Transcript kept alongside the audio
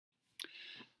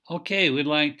Okay, we'd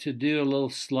like to do a little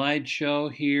slideshow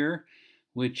here,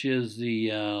 which is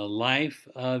the life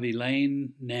of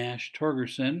Elaine Nash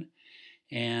Torgerson,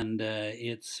 and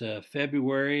it's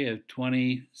February of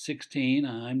 2016.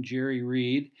 I'm Jerry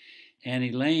Reed, and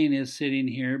Elaine is sitting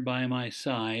here by my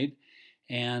side.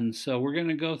 And so we're going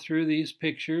to go through these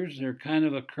pictures. They're kind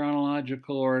of a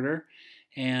chronological order,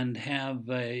 and have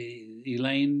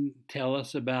Elaine tell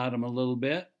us about them a little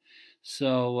bit.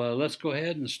 So let's go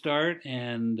ahead and start.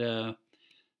 And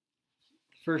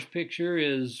first picture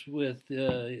is with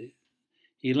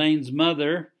Elaine's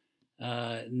mother,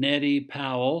 Nettie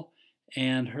Powell,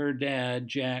 and her dad,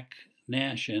 Jack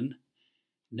Nash. I'm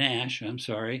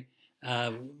sorry.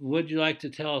 Would you like to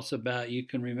tell us about, you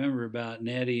can remember about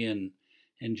Nettie and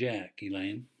Jack,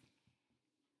 Elaine?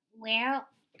 Well,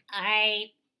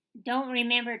 I don't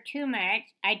remember too much.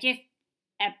 I just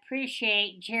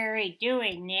appreciate Jerry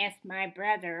doing this, my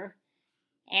brother,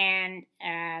 and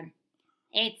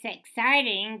it's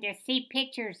exciting to see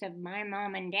pictures of my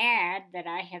mom and dad that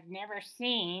I have never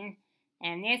seen.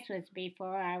 And this was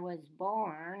before I was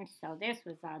born, so this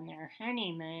was on their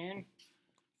honeymoon.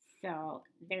 So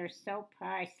they're so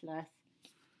priceless.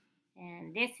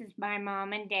 And this is my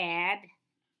mom and dad.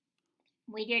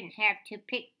 We didn't have to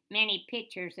pick many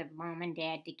pictures of mom and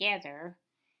dad together,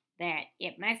 but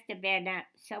it must have been up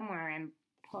somewhere in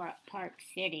Park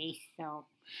City. So,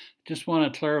 just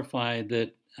want to clarify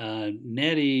that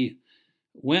Nettie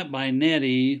went by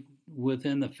Nettie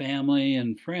within the family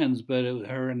and friends, but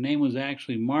her name was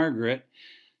actually Margarte.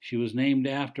 She was named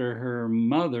after her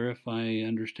mother, if I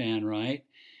understand right,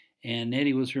 and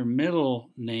Nettie was her middle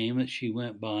name that she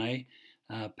went by.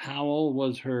 Powell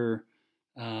was her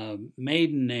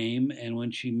maiden name, and when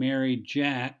she married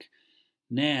Jack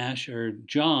Nash, or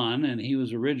John, and he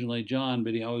was originally John,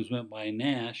 but he always went by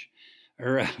Nash,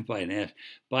 or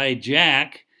by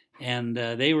Jack, and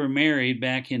they were married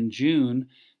back in June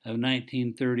of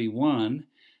 1931.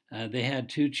 They had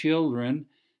two children,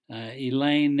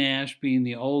 Elaine Nash being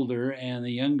the older, and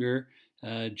the younger,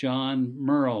 John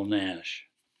Merle Nash.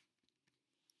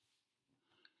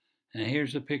 And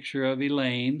here's a picture of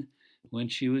Elaine when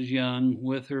she was young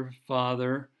with her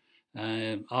father.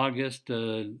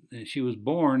 She was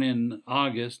born in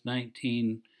August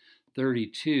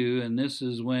 1932, and this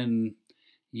is when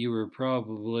you were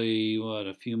probably, what,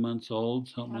 a few months old,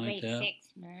 something probably like that?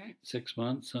 6 months. 6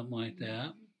 months, something like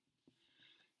that.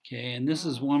 Okay, and this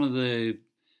is one of the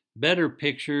better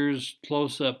pictures,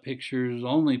 close-up pictures,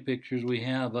 only pictures we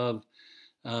have of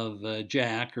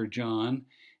Jack, or John,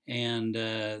 and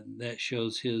that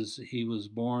shows he was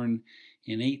born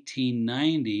in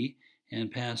 1890 and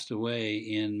passed away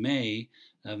in May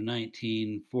of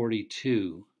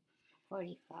 1942.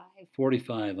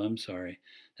 45, I'm sorry.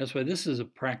 That's why this is a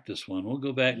practice one. We'll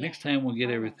go back. Next time we'll get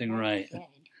everything right. Good.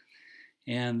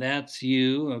 And that's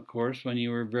you, of course, when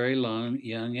you were very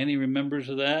young. Any remembers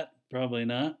of that? Probably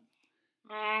not.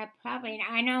 Probably.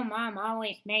 I know Mom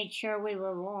always made sure we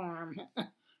were warm.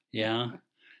 Yeah.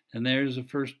 And there's the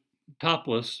first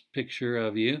topless picture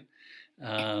of you.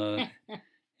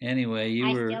 Anyway,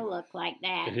 I still look like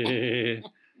that.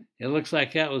 It looks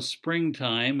like that was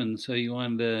springtime, and so you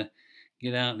wanted to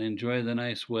get out and enjoy the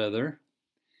nice weather.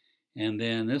 And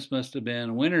then this must have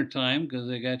been wintertime because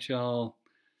they got you all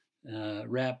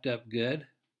wrapped up good.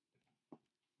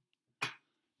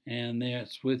 And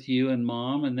that's with you and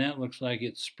Mom, and that looks like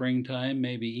it's springtime,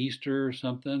 maybe Easter or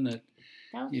something, that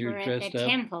you're dressed up. Those were at the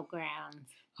temple grounds.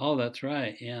 Oh, that's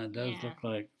right. Yeah, it does look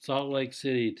like Salt Lake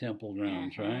City temple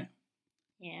grounds, right?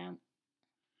 Yeah.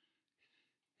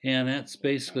 And that's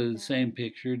basically the same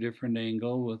picture, different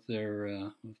angle with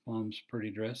with Mom's pretty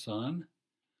dress on.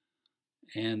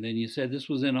 And then you said this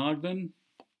was in Ogden?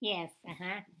 Yes,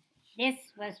 This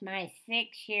was my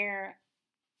 6th year.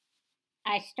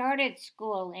 I started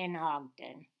school in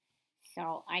Ogden,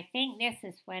 so I think this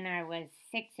is when I was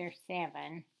 6 or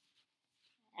 7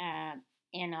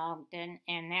 in Ogden,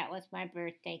 and that was my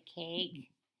birthday cake.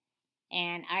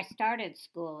 And I started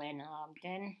school in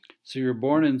Ogden. So you were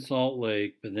born in Salt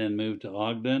Lake, but then moved to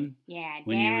Ogden? Yeah.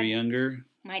 When you were younger?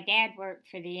 My dad worked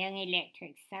for the Young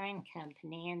Electric Sign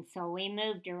Company, and so we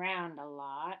moved around a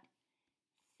lot.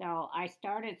 So I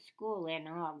started school in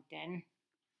Ogden.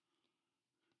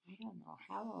 I don't know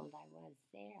how old I was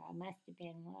there. I must have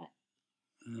been what?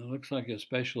 It looks like a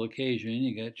special occasion.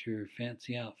 You got your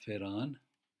fancy outfit on.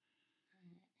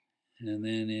 And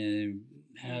then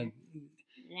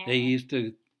they used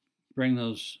to bring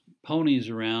those ponies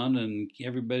around, and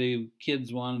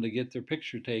kids wanted to get their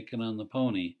picture taken on the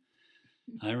pony.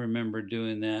 I remember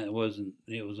doing that. It was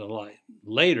a lot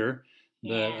later,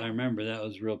 but I remember that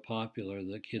was real popular.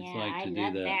 The kids liked to do that. I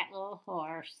loved that little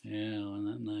horse. Yeah, wasn't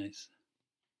that nice?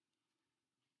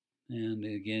 And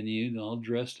again, you all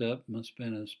dressed up. Must have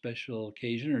been a special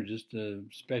occasion or just a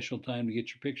special time to get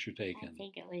your picture taken. I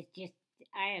think it was just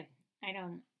I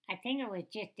don't. I think it was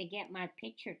just to get my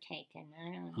picture taken.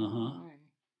 I don't know.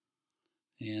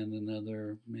 And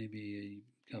another maybe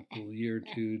a couple year or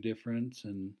two difference,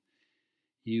 and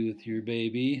you with your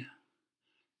baby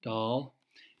doll.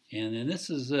 And then this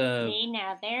is See,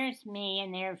 now there's me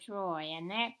and there's Roy,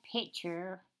 and that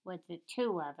picture was the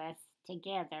two of us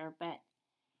together. But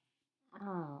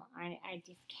oh, I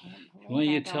just can't believe. Why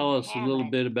don't you tell us a little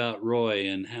bit about Roy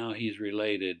and how he's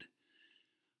related?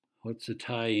 What's the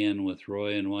tie-in with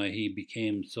Roy and why he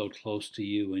became so close to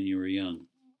you when you were young?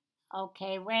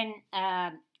 Okay, when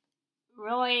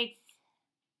Roy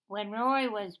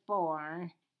was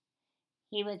born,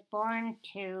 he was born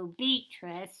to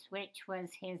Beatrice, which was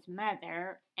his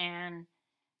mother, and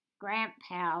Grant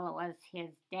Powell was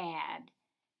his dad.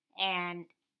 And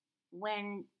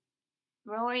when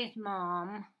Roy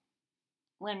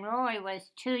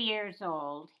was 2 years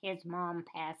old, his mom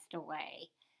passed away.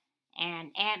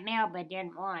 And Aunt Melba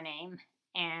didn't want him,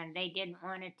 and they didn't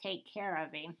want to take care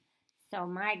of him. So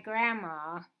my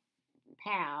grandma,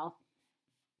 Powell,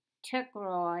 took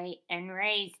Roy and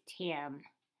raised him.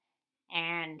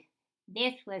 And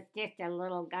this was just a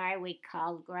little guy we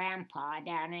called Grandpa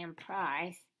down in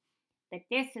Price. But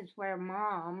this is where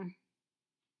Mom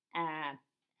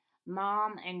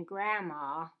and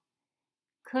Grandma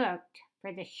cooked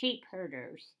for the sheep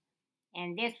herders.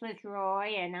 And this was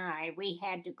Roy and I. We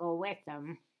had to go with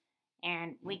them.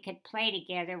 And we could play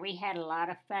together. We had a lot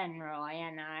of fun, Roy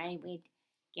and I. We'd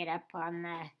get up on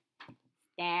the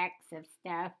stacks of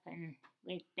stuff, and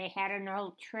they had an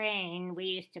old train. We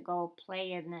used to go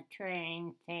play in the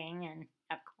train thing and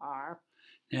a car.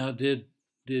 Now, did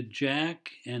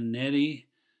Jack and Nettie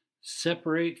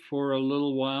separate for a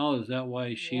little while? Is that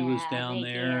why she was down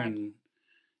there and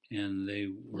they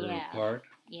were apart?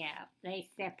 Yeah, they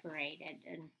separated,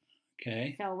 and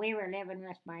okay. So we were living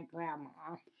with my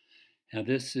grandma. Now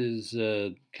this is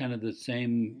kind of the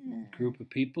same group of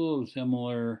people,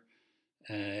 similar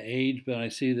age, but I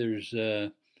see there's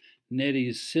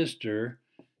Nettie's sister,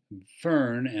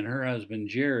 Fern, and her husband,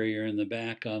 Jerry, are in the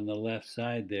back on the left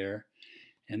side there.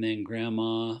 And then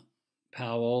Grandma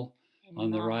Powell and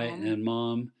on the right, and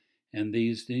Mom. And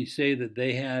these, you say that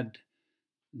they had,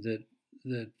 that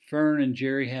Fern and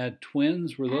Jerry had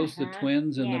twins? Were those the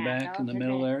twins in the back in the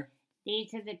middle there?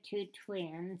 These are the two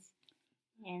twins.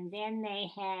 And then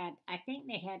I think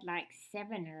they had like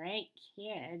 7 or 8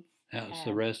 kids. That's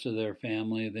the rest of their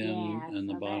family then in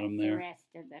the bottom there? The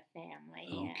rest of the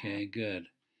family, Okay, good.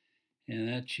 And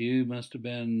that's you must have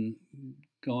been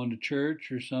going to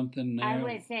church or something there? I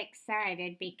was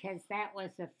excited because that was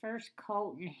the first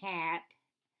coat and hat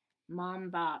Mom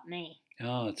bought me.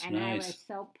 Oh, it's and nice. And I was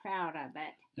so proud of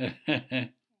it.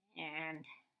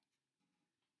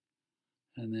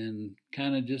 And then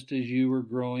kind of just as you were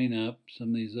growing up, some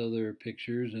of these other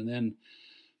pictures, and then...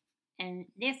 And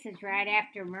this is right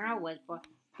after Merle was born.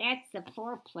 That's the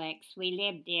fourplex we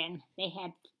lived in. They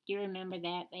had, do you remember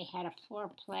that? They had a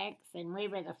fourplex, and we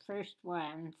were the first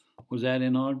ones. Was that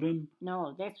in Ogden?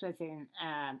 No, this was in...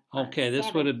 okay,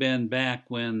 this would have been back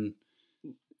when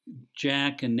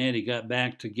Jack and Nettie got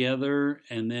back together,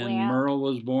 and then Merle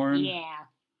was born?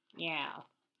 Yeah.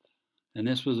 And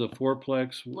this was a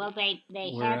fourplex? Well, they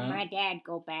had my dad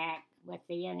go back with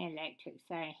the Young Electric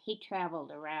Center. He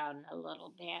traveled around a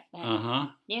little bit.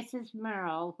 But this is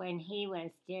Merle when he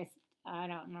was just, I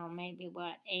don't know, maybe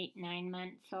 8, 9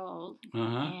 months old.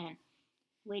 And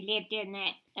we lived in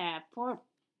that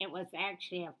it was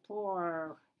actually a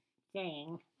 4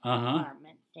 thing,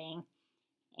 apartment thing.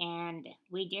 And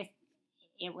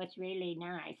it was really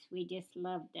nice. We just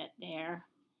loved it there.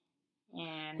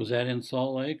 And was that in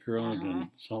Salt Lake or Ogden?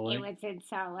 Salt Lake? It was in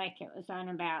Salt Lake. It was on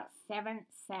about 7th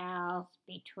South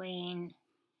between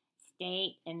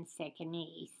State and 2nd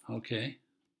East. Okay.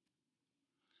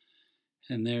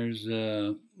 And there's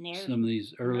some of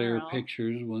these earlier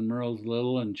pictures when Merle's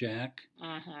little and Jack.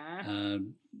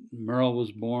 Merle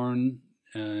was born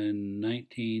in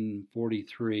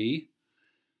 1943.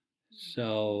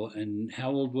 So, and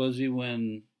how old was he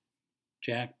when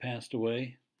Jack passed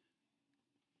away?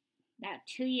 About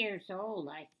 2 years old,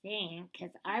 I think,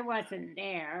 because I wasn't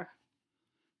there.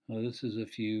 Well, this is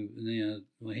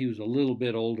well, he was a little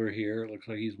bit older here. It looks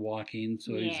like he's walking,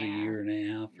 so he's a year and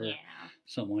a half or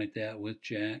something like that with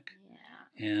Jack.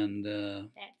 Yeah. And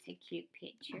that's a cute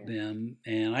picture.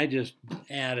 And I just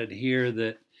added here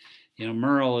that,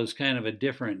 Merle is kind of a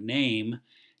different name,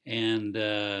 and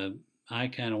I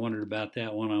kind of wondered about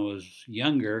that when I was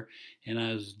younger, and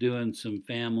I was doing some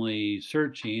family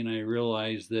searching. I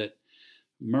realized that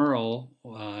Merle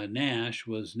Nash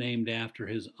was named after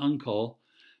his uncle,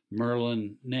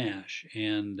 Merlin Nash.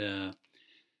 And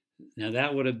now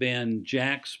that would have been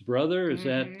Jack's brother. Is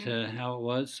that how it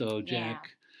was? So Jack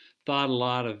thought a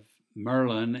lot of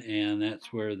Merlin, and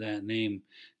that's where that name,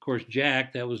 of course,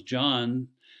 Jack, that was John.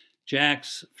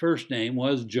 Jack's first name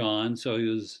was John, so he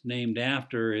was named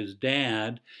after his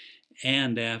dad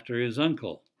and after his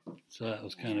uncle. So that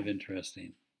was kind of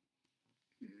interesting.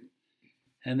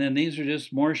 And then these are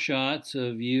just more shots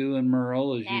of you and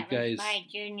Merle as you guys. That was my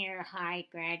junior high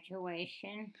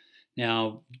graduation.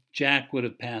 Now, Jack would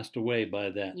have passed away by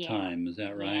that time, is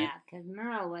that right? Yeah, because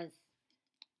Merle was.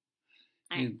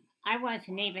 I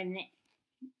wasn't even.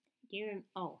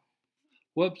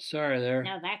 Whoops, sorry there.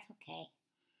 No, that's okay.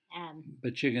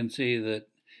 But you can see that.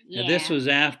 Now this was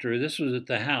after. This was at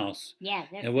the house. Yeah.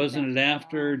 And wasn't it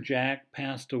after Jack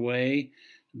passed away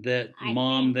that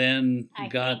Mom then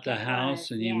got the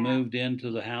house and you moved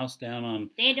into the house down on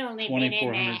 2400 South? They'd only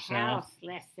been in that house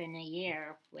less than a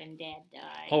year when Dad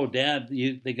died. Oh, Dad,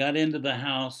 they got into the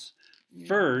house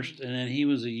first, and then he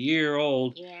was a year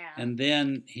old, and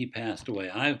then he passed away.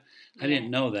 I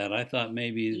didn't know that. I thought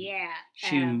maybe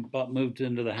she moved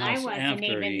into the house after. I wasn't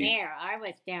even there. I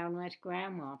was down with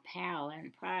Grandma Powell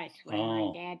and Price when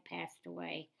my dad passed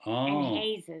away. And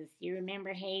Hayes's. You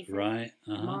remember Hayes's? Right.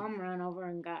 Mom ran over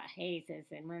and got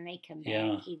Hayes's, and when they come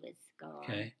back, he was gone.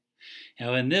 Okay.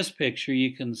 Now in this picture,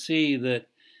 you can see that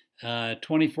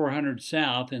 2400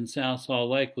 South in South Salt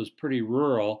Lake was pretty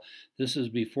rural. This is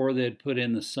before they'd put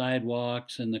in the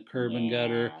sidewalks and the curb and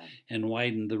gutter and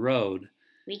widened the road.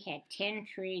 We had 10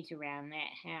 trees around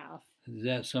that house. Is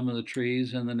that some of the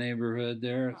trees in the neighborhood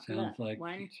there? It sounds like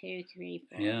 1, 2, 3,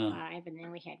 4, 5, and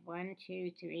then we had 1,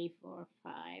 2, 3, 4,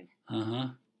 5.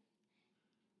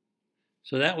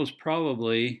 So that was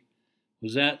probably,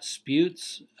 was that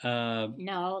Spute's?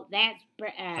 No, that's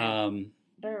Burton.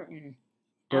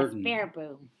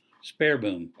 Spareboom.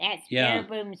 Spareboom. That's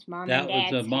Spareboom's mom and dad's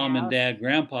house. That was the mom and dad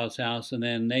grandpa's house, and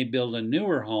then they built a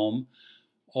newer home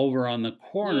over on the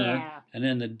corner, and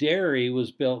then the dairy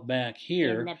was built back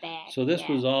here. In the back, so this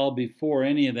was all before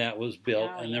any of that was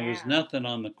built, and there was nothing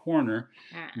on the corner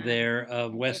there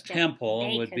of West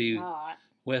Temple. Would be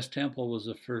West Temple was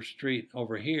the first street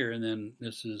over here, and then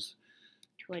this is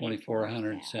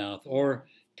 2400 South or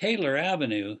Taylor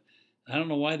Avenue. I don't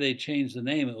know why they changed the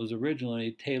name. It was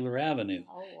originally Taylor Avenue.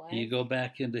 And you go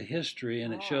back into history,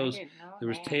 and it shows there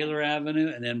was Taylor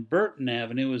Avenue, and then Burton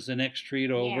Avenue was the next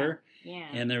street over,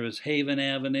 and there was Haven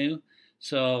Avenue.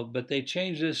 So, but they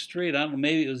changed this street. I don't know.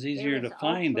 Maybe it was easier to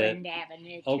find it.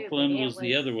 Avenue, Oakland was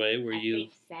the other way, where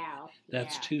south.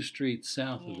 That's 2 streets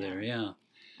south of there. Yeah.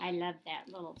 I love that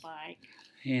little bike.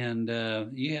 And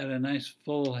you had a nice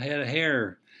full head of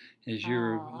hair as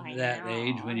you're that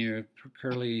age when you're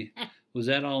curly. Was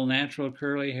that all natural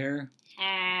curly hair?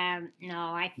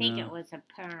 No, I think it was a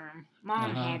perm.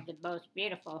 Mom had the most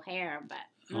beautiful hair, but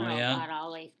Merle got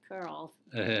all these curls.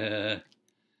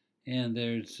 And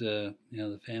there's the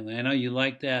family. I know you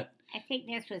like that. I think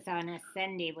this was on a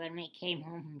Sunday when we came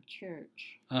home from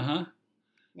church.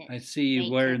 I see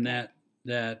you wearing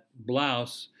that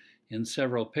blouse in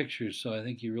several pictures, so I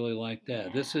think you really like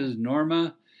that. This is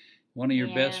Norma, one of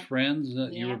your best friends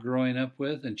that you were growing up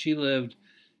with, and she lived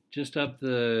just up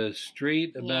the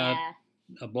street about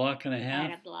a block and a half.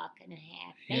 About a block and a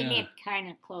half. They lived kind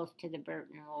of close to the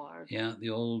Burton Ward. Yeah, the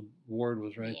old ward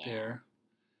was right there.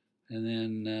 And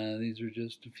then these are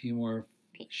just a few more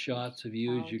shots of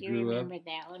you as you grew up. Do you remember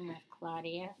that one with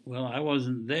Claudia? Well, I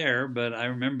wasn't there, but I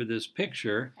remember this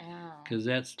picture because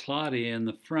that's Claudia in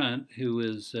the front, who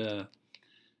is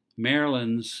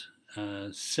Marilyn's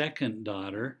second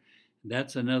daughter.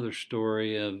 That's another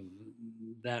story of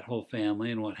that whole family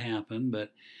and what happened.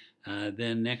 But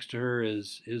then next to her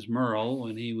is Merle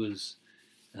when he was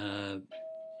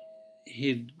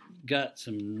he'd got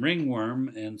some ringworm,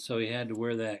 and so he had to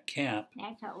wear that cap.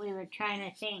 That's what we were trying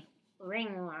to think,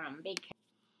 ringworm.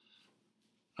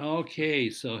 Okay,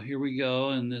 so here we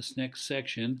go in this next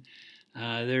section.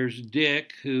 There's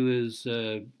Dick, who is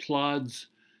Claude's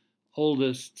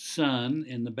oldest son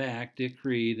in the back, Dick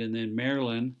Reed, and then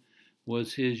Marilyn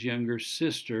was his younger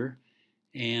sister.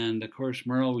 And, of course,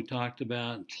 Merle we talked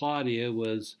about. Claudia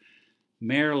was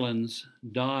Marilyn's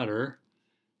daughter.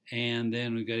 And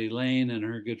then we've got Elaine and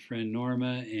her good friend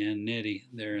Norma and Nettie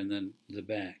there in the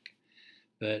back.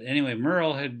 But anyway,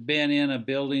 Merle had been in a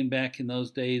building back in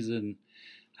those days, and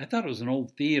I thought it was an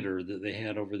old theater that they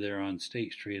had over there on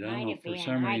State Street. I don't know, for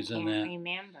some reason I can't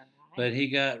remember. But he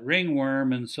got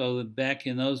ringworm, and so back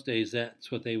in those days, that's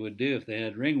what they would do if they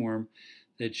had ringworm.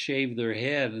 They'd shave their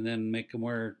head and then make them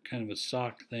wear kind of a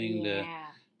sock thing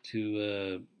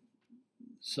to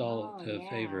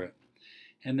favor it.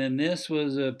 And then this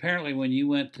was apparently when you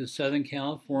went to Southern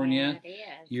California. Yeah, it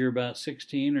is. You're about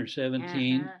 16 or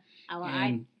 17. Oh,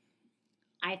 and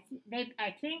I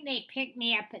think they picked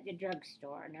me up at the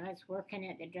drugstore, and I was working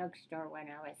at the drugstore when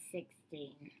I was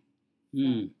 16.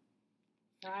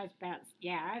 So I was about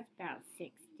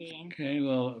 16. Okay,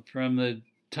 well, from the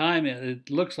time, it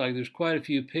looks like there's quite a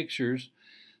few pictures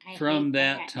from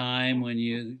that time when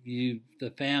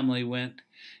the family went,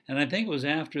 and I think it was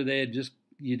after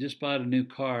you just bought a new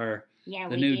car,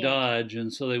 the new Dodge,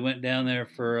 and so they went down there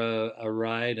for a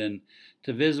ride and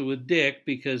to visit with Dick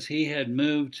because he had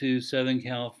moved to Southern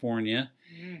California,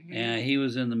 and he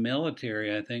was in the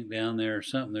military, I think, down there or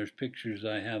something. There's pictures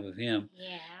I have of him.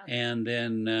 Yeah. And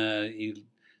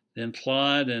then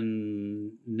Claude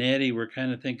and Nettie were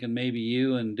kind of thinking maybe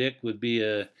you and Dick would be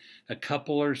a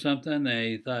couple or something.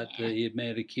 They thought that you'd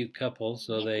made a cute couple,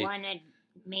 so they wanted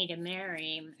me to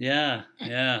marry him. Yeah.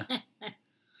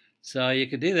 So you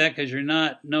could do that because you're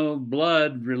no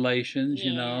blood relations,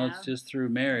 it's just through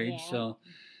marriage. Yeah. So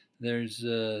there's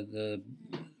the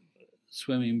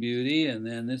Swimming Beauty, and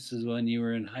then this is when you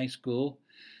were in high school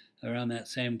around that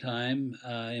same time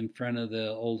in front of the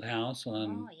old house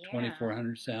on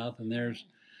 2400 South, and there's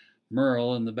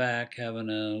Merle in the back having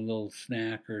a little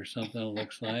snack or something, it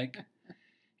looks like.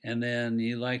 And then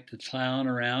you like to clown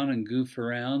around and goof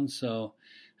around, so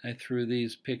I threw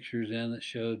these pictures in that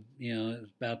showed, it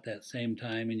was about that same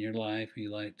time in your life.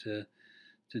 You like to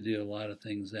do a lot of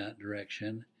things that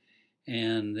direction.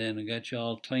 And then I got you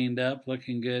all cleaned up,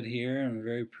 looking good here, and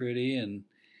very pretty, and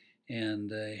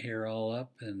hair all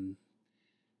up, and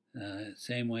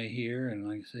same way here. And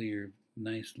like I say, your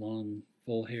nice long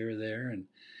full hair there. And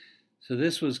so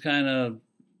this was kind of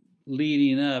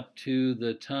leading up to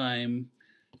the time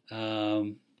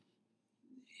in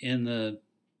the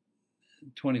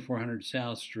 2400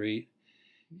 South Street,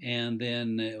 and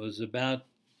then it was about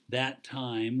that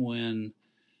time when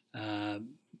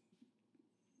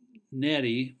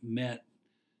Nettie met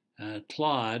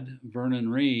Claude Vernon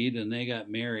Reed, and they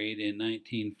got married in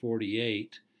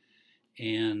 1948.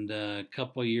 And a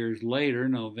couple of years later,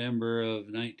 November of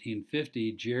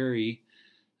 1950, Jerry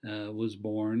was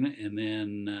born, and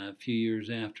then a few years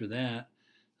after that,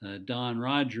 Don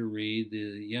Roger Reed, the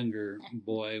younger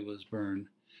boy, was born.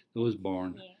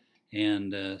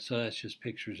 And so that's just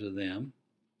pictures of them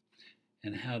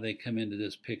and how they come into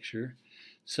this picture.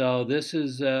 So this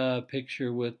is a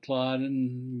picture with Claude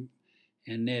and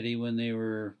Nettie when they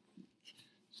were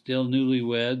still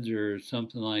newlyweds or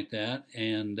something like that.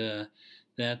 And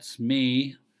that's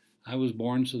me. I was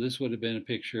born, so this would have been a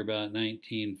picture about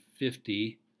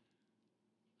 1950.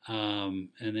 And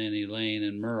then Elaine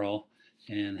and Merle,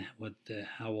 and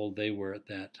how old they were at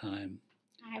that time.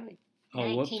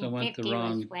 Oh, whoops, I went the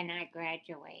wrong... was when I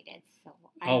graduated. So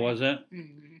was it?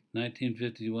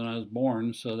 1950 when I was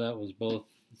born, so that was both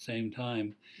the same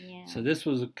time. Yeah. So this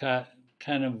was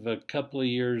kind of a couple of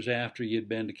years after you'd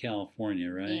been to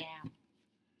California, right? Yeah.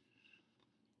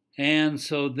 And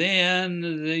so then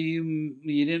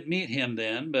you didn't meet him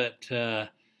then, but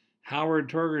Howard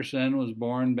Torgerson was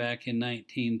born back in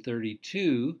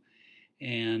 1932,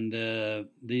 and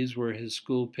these were his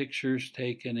school pictures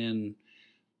taken in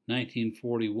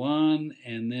 1941,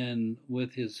 and then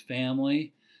with his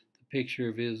family, the picture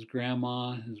of his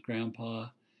grandma, his grandpa,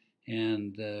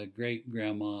 and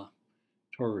great-grandma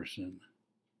Torgerson.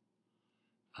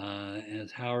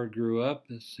 As Howard grew up,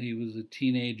 he was a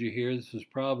teenager here. This was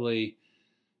probably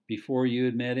before you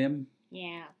had met him.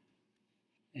 Yeah.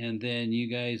 And then you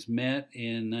guys met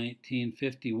in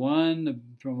 1951,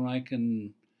 from what I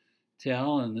can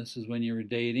tell, and this is when you were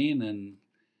dating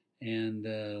and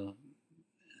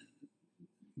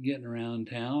getting around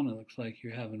town. It looks like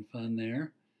you're having fun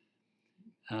there.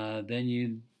 Then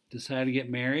you decided to get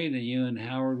married, and you and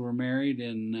Howard were married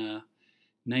in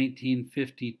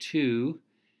 1952.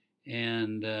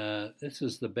 And this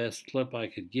is the best clip I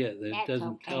could get. It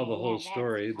doesn't tell the whole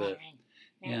story, but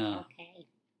yeah. Okay.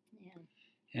 Yeah.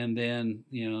 And then,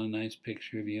 a nice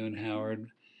picture of you and Howard.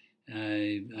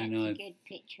 I know a good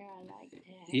picture. I like that.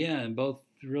 Yeah, and both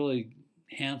really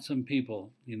handsome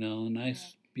people. A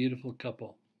nice, beautiful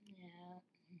couple.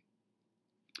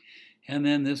 And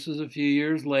then this is a few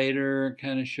years later,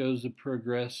 kind of shows the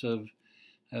progress of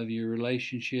your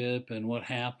relationship, and what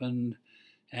happened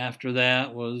after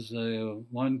that was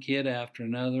one kid after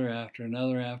another, after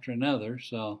another, after another.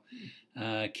 So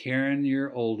Karen,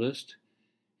 your oldest,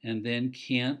 and then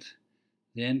Kent,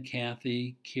 then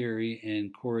Kathy, Carrie,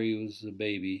 and Corey was the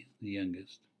baby, the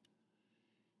youngest.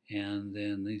 And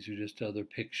then these are just other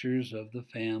pictures of the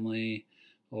family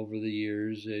over the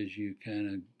years as you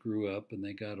kind of grew up and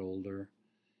they got older.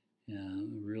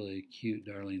 Really cute,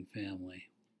 darling family.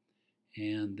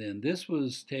 And then this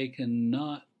was taken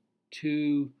not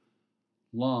too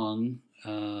long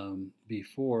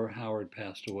before Howard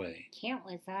passed away. Kent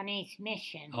was on his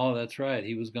mission. Oh, that's right.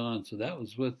 He was gone. So that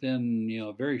was within,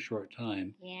 a very short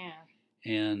time. Yeah.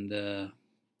 And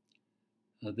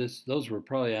those were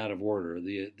probably out of order.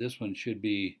 This one should have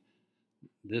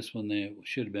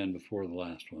been before the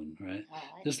last one, right?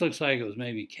 This looks like it was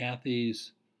maybe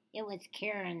Kathy's. It was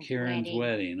Karen's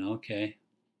wedding. Okay.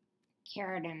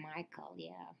 Karen and Michael,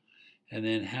 yeah. And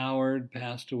then Howard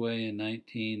passed away in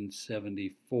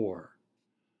 1974.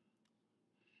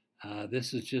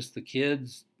 This is just the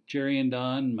kids, Jerry and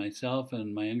Don, myself,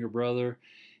 and my younger brother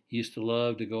used to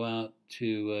love to go out to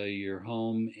your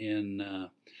home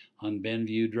on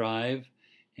Benview Drive,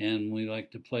 and we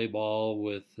like to play ball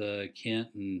with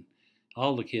Kent and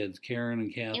all the kids, Karen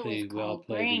and Kathy. We all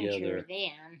played together.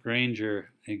 Then. Granger,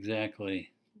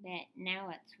 exactly. But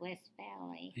now it's West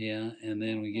Valley. Yeah, and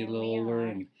then we get a little older,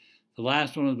 and the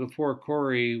last one was before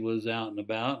Corey was out and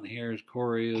about, and here's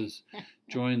Corey who's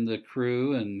joined the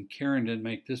crew, and Karen didn't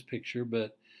make this picture,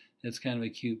 but it's kind of a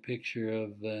cute picture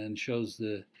of and shows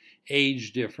the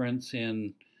age difference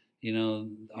in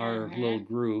our little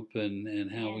group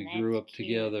and how we grew up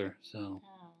together. So,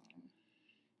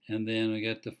 and then we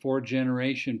got the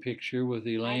 4th-generation picture with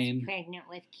Elaine. I was pregnant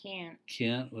with Kent.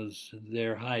 Kent was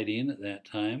there hiding at that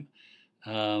time.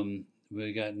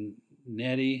 We got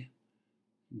Nettie,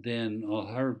 then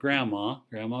her grandma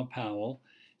Powel,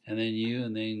 and then you,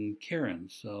 and then Karen.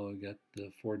 So we got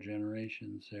the 4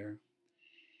 generations there.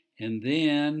 And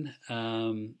then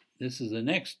this is the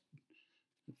next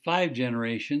 5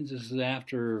 generations. This is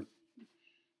after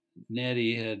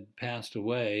Nettie had passed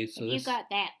away. So you got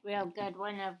that real good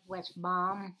one with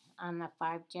Mom on the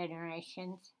 5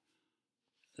 generations?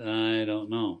 I don't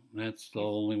know. That's the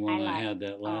only one I had.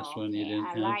 That last one you didn't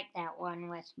have. I like that one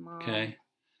with Mom. Okay.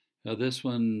 Now this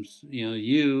one's,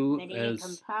 you but as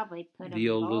can probably put the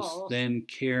oldest, bowls. then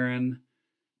Karen,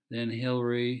 then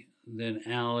Hillary, then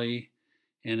Allie,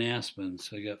 and Aspen.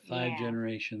 So you got 5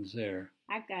 generations there.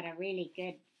 I've got a really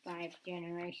good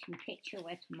 5-generation picture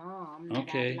with Mom that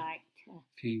Okay. I'd like to.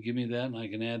 If you can give me that, and I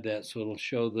can add that so it'll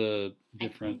show the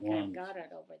different ones. I've got it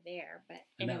over there, but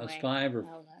and anyway, that was 5 or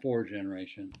 4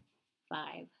 generation?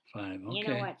 5. 5. Okay. You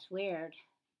know what's weird?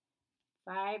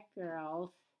 5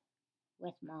 girls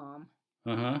with Mom.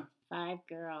 5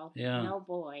 girls. Yeah. No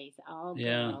boys. All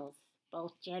girls.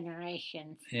 Both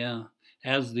generations. Yeah.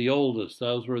 As the oldest,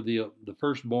 those were the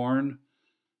firstborn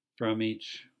from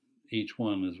each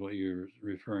one is what you're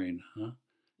referring, huh?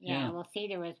 Yeah. Well, see,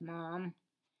 there was Mom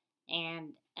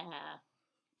and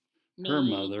me, her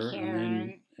mother,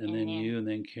 Karen, and then you, and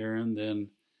then Karen,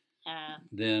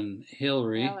 then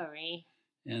Hillary,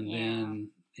 and then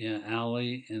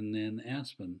Allie, and then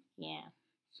Aspen. Yeah.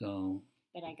 So.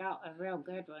 But I got a real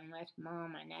good one with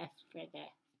Mom, and that's for the.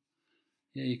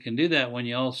 Yeah, you can do that when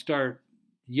you all start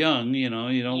young. You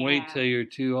don't wait till you're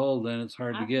too old, then it's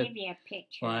hard to get give you a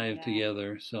picture 5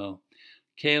 together. So,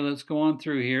 okay, let's go on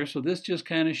through here. So this just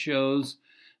kind of shows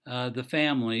the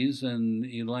families, and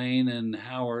Elaine and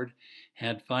Howard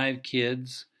had 5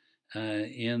 kids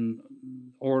in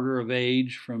order of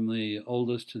age from the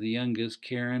oldest to the youngest: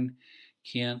 Karen,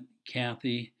 Kent,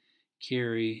 Kathy,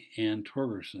 Carrie, and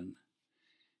Torgerson.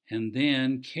 And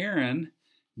then Karen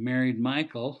married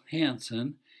Michael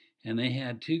Hansen, and they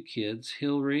had 2 kids,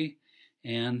 Hillary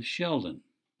and Sheldon.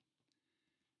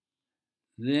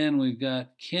 Then we've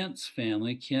got Kent's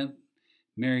family. Kent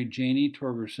married Janie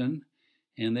Torgerson,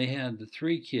 and they had the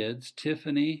 3 kids,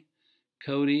 Tiffany,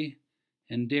 Cody,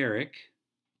 and Derek.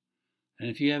 And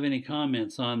if you have any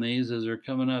comments on these as they're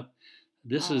coming up,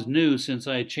 this is new since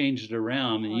I changed it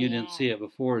around and you didn't see it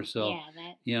before. So,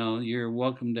 you're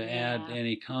welcome to add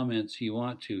any comments you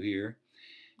want to here.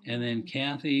 And then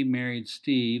Kathy married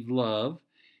Steve Love,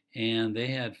 and they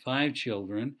had 5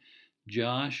 children: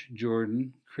 Josh,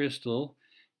 Jordan, Crystal,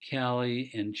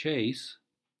 Callie, and Chase.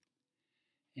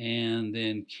 And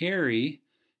then Carrie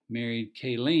married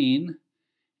Kayleen,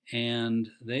 and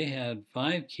they had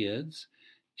 5 kids: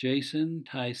 Jason,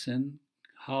 Tyson,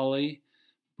 Holly,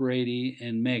 Brady,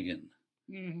 and Megan.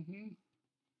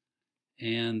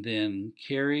 And then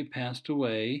Carrie passed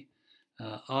away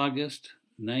August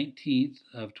 19th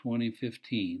of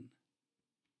 2015.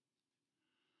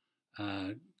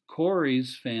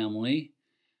 Corey's family,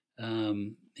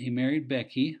 he married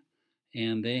Becky,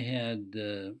 and they had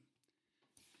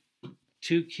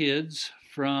 2 kids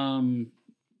from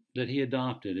that he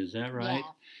adopted. Is that right?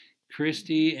 Yeah.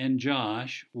 Christy and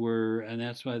Josh were, and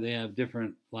that's why they have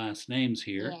different last names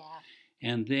here. Yeah.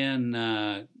 And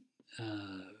then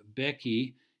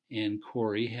Becky and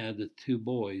Corey had the 2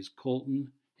 boys,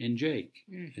 Colton and Jake.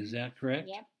 Mm-hmm. Is that correct?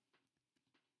 Yep.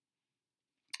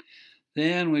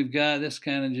 Then we've got, this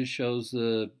kind of just shows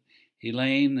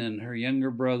Elaine and her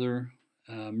younger brother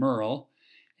Merle,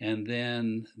 and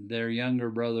then their younger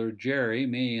brother Jerry,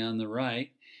 me on the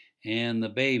right, and the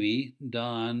baby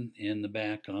Don in the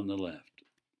back on the left.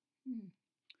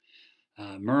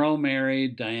 Merle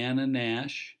married Diana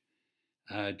Nash,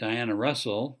 Diana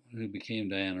Russell, who became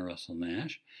Diana Russell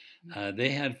Nash. They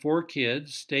had 4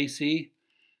 kids, Stacy,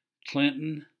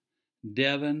 Clinton,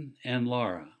 Devin, and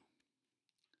Laura.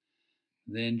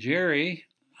 Then Jerry,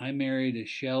 I married a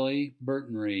Shelley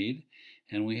Burton Reed,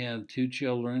 and we have 2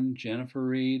 children, Jennifer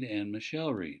Reed and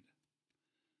Michelle Reed.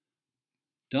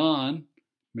 Don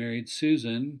married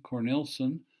Susan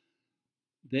Cornelison.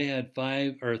 They had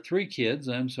 3 kids,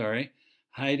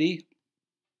 Heidi,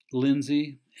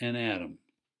 Lindsay, and Adam.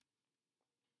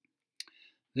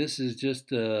 This is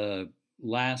just a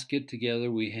last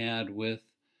get-together we had with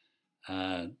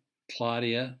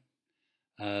Claudia.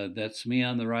 That's me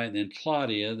on the right, and then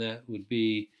Claudia, that would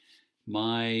be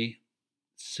my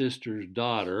sister's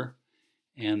daughter,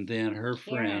 and then her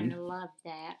friend. Karen loved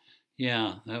that.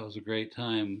 Yeah, that was a great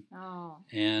time. Oh.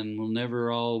 And we'll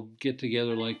never all get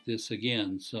together like this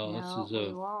again. So No, this is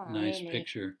a nice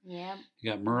picture. Yep.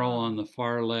 You got Merle on the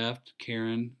far left,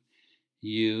 Karen,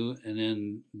 you, and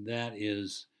then that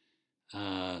is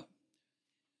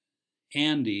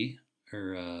Andy,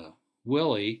 or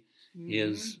Willie,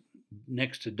 is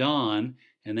next to Dawn,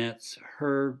 and that's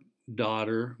her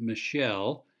daughter,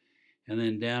 Michelle. And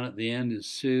then down at the end is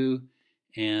Sue,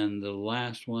 and the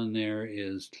last one there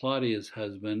is Claudia's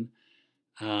husband.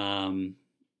 I'm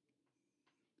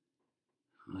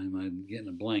getting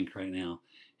a blank right now.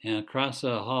 And across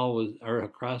the hall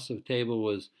across the table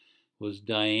was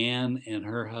Diane and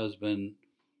her husband.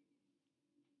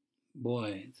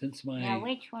 Boy, since my now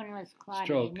which one was Claudia?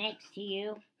 Stroke. Next to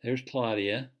you? There's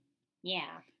Claudia.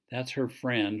 Yeah. That's her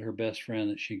friend, her best friend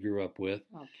that she grew up with.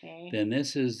 Okay. Then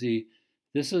this is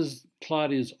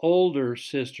Claudia's older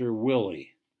sister,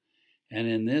 Willie. And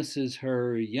then this is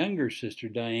her younger sister,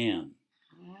 Diane.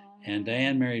 And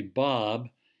Diane married Bob,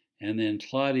 and then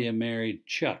Claudia married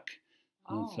Chuck.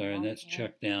 I'm sorry, that's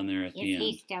Chuck down there at the end. Is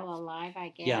he still alive,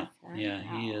 I guess? Yeah, yeah,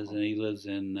 he is, and he lives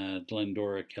in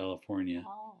Glendora, California.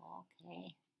 Oh,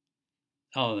 okay.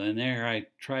 Oh, and there I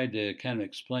tried to kind of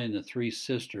explain the 3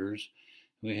 sisters.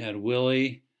 We had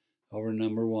Willie over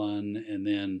number 1, and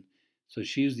then, so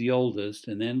she's the oldest,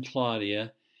 and then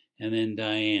Claudia, and then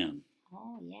Diane.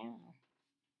 Oh, yeah.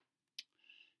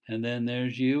 And then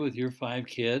there's you with your 5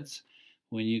 kids.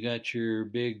 When you got your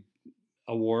big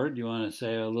award, you want to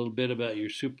say a little bit about your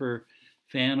super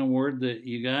fan award that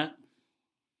you got?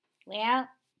 Well,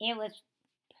 it was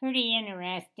pretty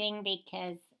interesting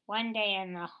because one day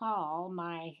in the hall,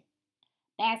 my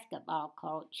basketball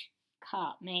coach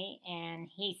caught me and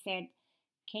he said,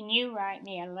 "Can you write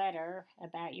me a letter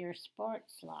about your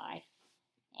sports life?"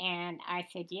 And I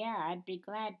said, "Yeah, I'd be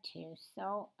glad to."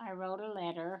 So I wrote a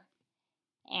letter,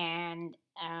 and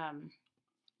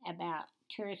about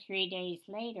 2 or 3 days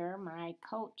later, my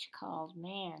coach called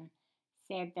me and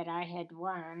said that I had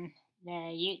won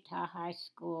the Utah High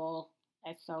School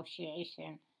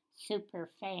Association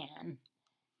Super Fan,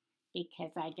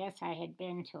 because I guess I had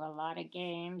been to a lot of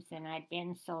games and I'd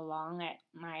been so long at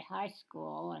my high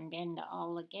school and been to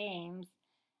all the games.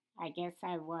 I guess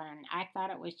I won. I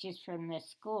thought it was just from the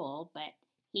school, but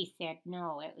he said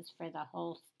no, it was for the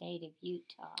whole state of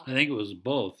Utah. I think it was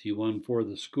both. You won for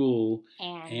the school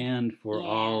and for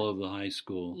all of the high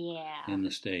school in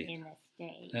the state. In the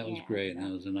state. That was great. So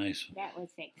that was a nice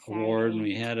exciting award, and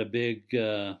we had a big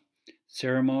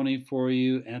ceremony for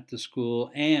you at the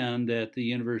school and at the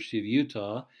University of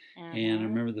Utah. And I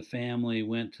remember the family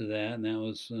went to that, and that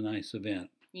was a nice event.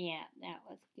 Yeah, that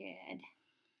was good.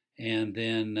 And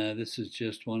then this is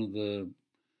just one of the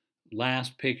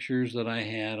last pictures that I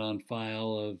had on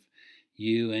file of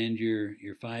you and your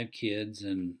 5 kids,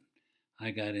 and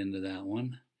I got into that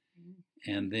one.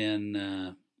 Mm-hmm. And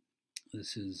then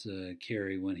this is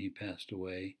Kerry when he passed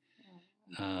away.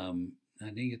 I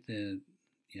didn't get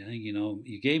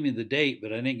you gave me the date,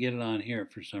 but I didn't get it on here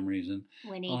for some reason.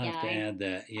 When he I'll died, have to add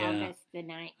that. Yeah, August the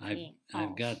 19th.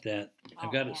 I've got that.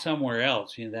 I've got it somewhere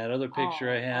else. That other picture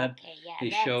I had, they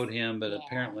showed him, but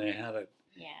apparently I had it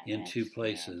in 2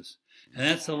 places. Good. And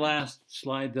that's the last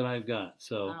slide that I've got.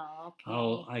 So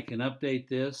I can update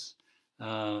this.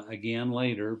 again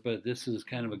later, but this is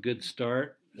kind of a good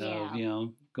start of, Yeah.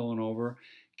 going over.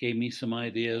 Gave me some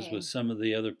ideas Okay. with some of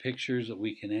the other pictures that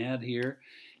we can add here.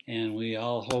 And we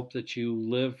all hope that you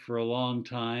live for a long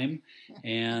time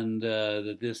and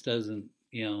that this doesn't,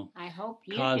 I hope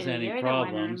you cause do. any You're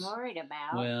problems. the one I'm worried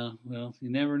about. Well, you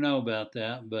never know about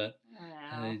that, but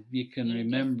Well, you can you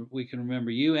remember. We can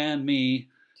remember you and me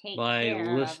take by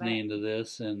care listening of to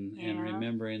this and it. Yeah.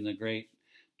 remembering the great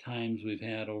times we've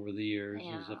had over the years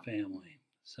as a Yeah. family.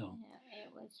 So Yeah,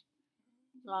 it was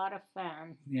a lot of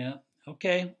fun. yeah.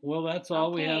 Okay. Well, that's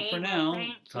all we have for Okay, now. well,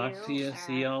 thank Talk to you. you.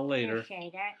 See y'all later.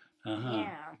 Appreciate it. Uh huh.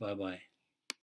 Yeah. Bye bye.